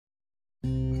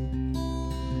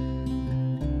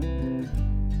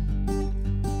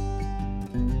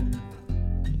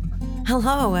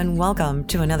Hello and welcome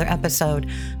to another episode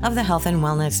of the Health and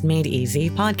Wellness Made Easy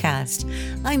podcast.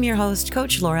 I'm your host,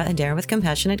 Coach Laura Adair with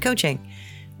Compassionate Coaching.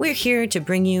 We're here to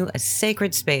bring you a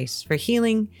sacred space for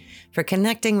healing, for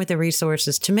connecting with the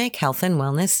resources to make health and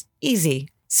wellness easy,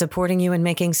 supporting you in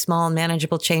making small,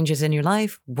 manageable changes in your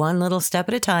life, one little step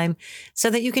at a time, so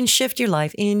that you can shift your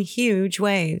life in huge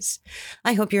ways.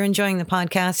 I hope you're enjoying the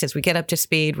podcast as we get up to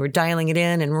speed. We're dialing it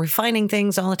in and refining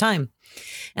things all the time.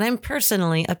 And I'm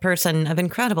personally a person of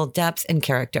incredible depth and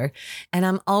character, and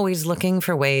I'm always looking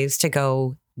for ways to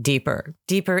go deeper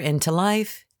into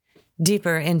life,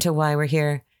 deeper into why we're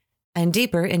here, and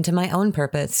deeper into my own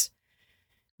purpose.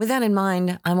 With that in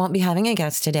mind, I won't be having a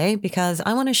guest today because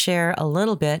I want to share a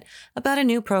little bit about a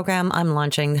new program I'm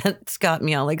launching that's got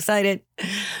me all excited.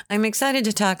 I'm excited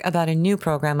to talk about a new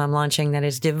program I'm launching that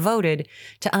is devoted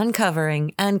to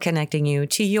uncovering and connecting you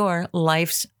to your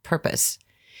life's purpose.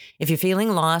 If you're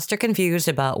feeling lost or confused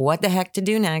about what the heck to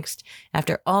do next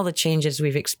after all the changes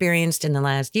we've experienced in the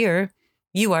last year,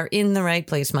 you are in the right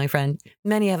place, my friend.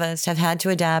 Many of us have had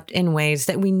to adapt in ways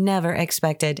that we never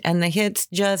expected, and the hits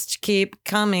just keep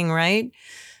coming, right?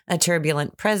 A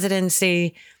turbulent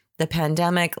presidency, the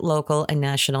pandemic, local and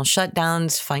national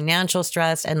shutdowns, financial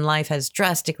stress, and life has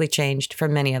drastically changed for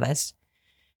many of us.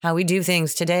 How we do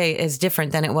things today is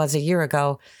different than it was a year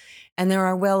ago, and there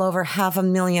are well over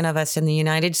 500,000 of us in the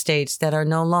United States that are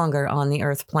no longer on the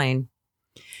earth plane.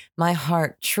 My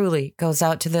heart truly goes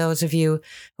out to those of you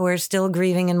who are still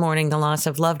grieving and mourning the loss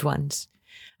of loved ones.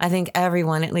 I think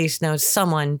everyone at least knows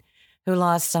someone who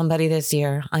lost somebody this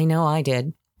year. I know I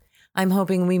did. I'm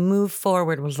hoping we move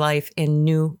forward with life in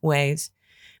new ways.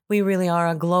 We really are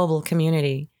a global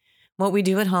community. What we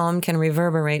do at home can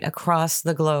reverberate across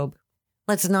the globe.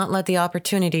 Let's not let the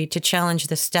opportunity to challenge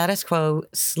the status quo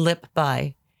slip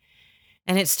by.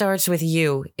 And it starts with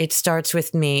you. It starts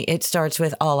with me. It starts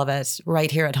with all of us right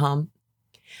here at home.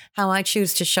 How I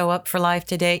choose to show up for life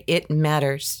today, it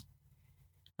matters.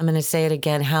 I'm going to say it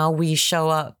again. How we show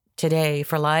up today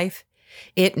for life,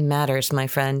 it matters, my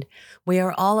friend. We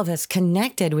are all of us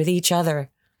connected with each other.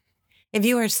 If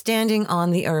you are standing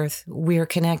on the earth, we're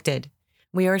connected.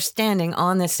 We are standing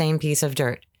on the same piece of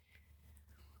dirt.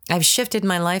 I've shifted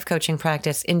my life coaching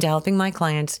practice into helping my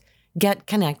clients get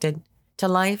connected to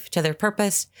life, to their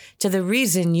purpose, to the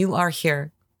reason you are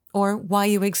here, or why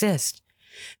you exist.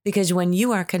 Because when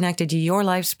you are connected to your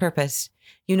life's purpose,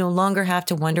 you no longer have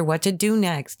to wonder what to do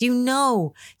next. You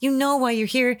know why you're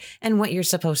here and what you're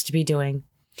supposed to be doing.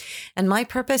 And my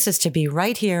purpose is to be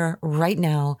right here, right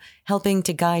now, helping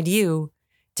to guide you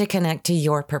to connect to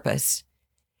your purpose.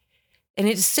 And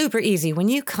it's super easy. When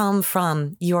you come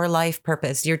from your life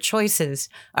purpose, your choices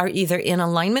are either in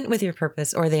alignment with your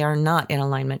purpose or they are not in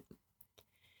alignment.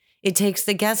 It takes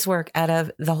the guesswork out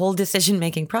of the whole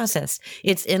decision-making process.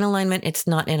 It's in alignment, it's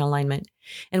not in alignment.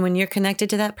 And when you're connected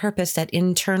to that purpose, that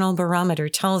internal barometer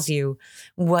tells you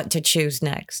what to choose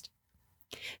next.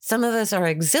 Some of us are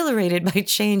exhilarated by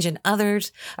change and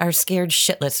others are scared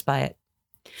shitless by it.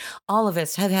 All of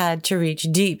us have had to reach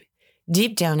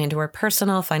deep down into our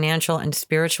personal, financial, and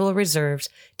spiritual reserves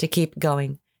to keep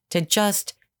going, to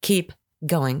just keep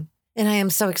going. And I am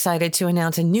so excited to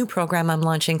announce a new program I'm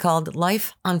launching called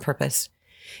Life on Purpose.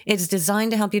 It's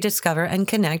designed to help you discover and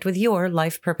connect with your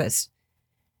life purpose.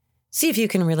 See if you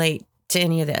can relate to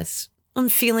any of this. I'm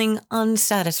feeling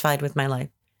unsatisfied with my life.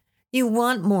 You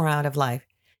want more out of life.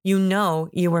 You know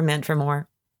you were meant for more.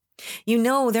 You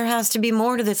know there has to be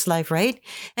more to this life, right?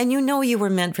 And you know you were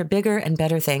meant for bigger and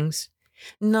better things.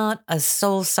 Not a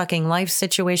soul-sucking life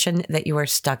situation that you are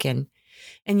stuck in.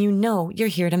 And you know you're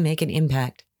here to make an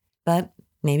impact. But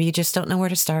maybe you just don't know where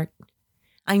to start.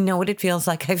 I know what it feels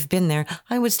like. I've been there.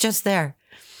 I was just there.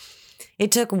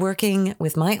 It took working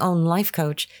with my own life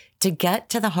coach to get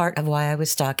to the heart of why I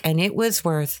was stuck, and it was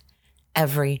worth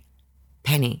every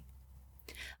penny.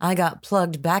 I got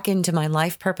plugged back into my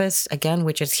life purpose, again,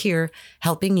 which is here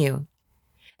helping you.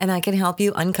 And I can help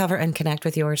you uncover and connect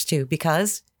with yours too,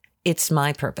 because it's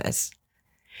my purpose.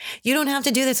 You don't have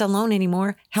to do this alone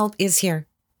anymore. Help is here.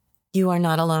 You are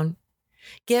not alone.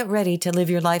 Get ready to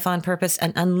live your life on purpose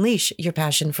and unleash your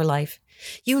passion for life.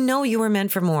 You know you were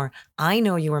meant for more. I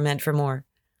know you were meant for more.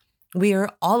 We are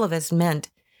all of us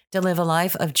meant to live a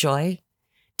life of joy,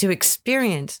 to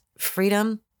experience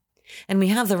freedom, and we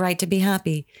have the right to be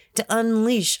happy, to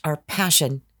unleash our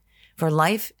passion for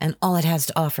life and all it has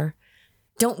to offer.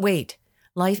 Don't wait.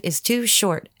 Life is too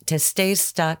short to stay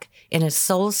stuck in a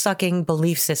soul-sucking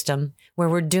belief system where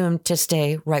we're doomed to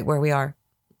stay right where we are.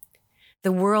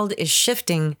 The world is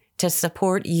shifting to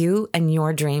support you and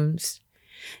your dreams.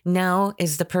 Now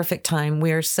is the perfect time.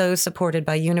 We are so supported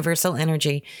by universal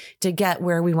energy to get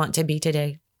where we want to be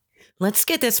today. Let's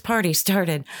get this party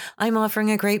started. I'm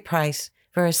offering a great price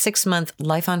for a 6-month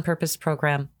Life on Purpose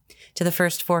program to the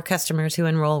first 4 customers who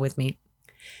enroll with me.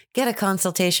 Get a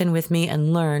consultation with me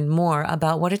and learn more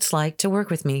about what it's like to work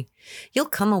with me. You'll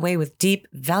come away with deep,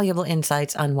 valuable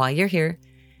insights on why you're here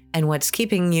and what's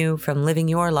keeping you from living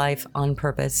your life on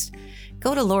purpose.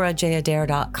 Go to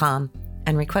laurajadair.com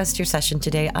and request your session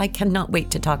today. I cannot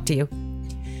wait to talk to you.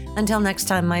 Until next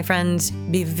time, my friends,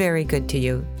 be very good to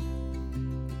you.